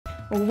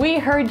We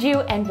heard you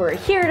and we're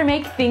here to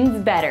make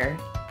things better.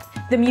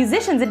 The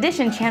Musicians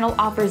Edition channel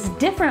offers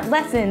different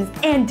lessons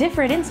and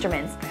different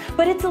instruments,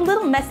 but it's a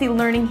little messy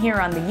learning here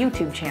on the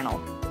YouTube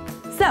channel.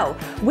 So,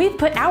 we've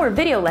put our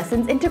video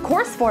lessons into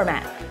course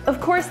format.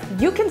 Of course,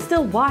 you can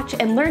still watch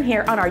and learn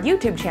here on our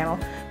YouTube channel,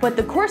 but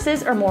the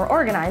courses are more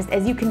organized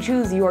as you can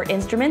choose your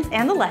instruments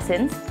and the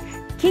lessons,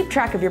 keep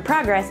track of your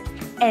progress,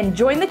 and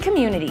join the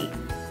community,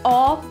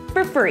 all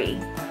for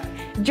free.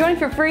 Join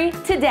for free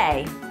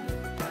today.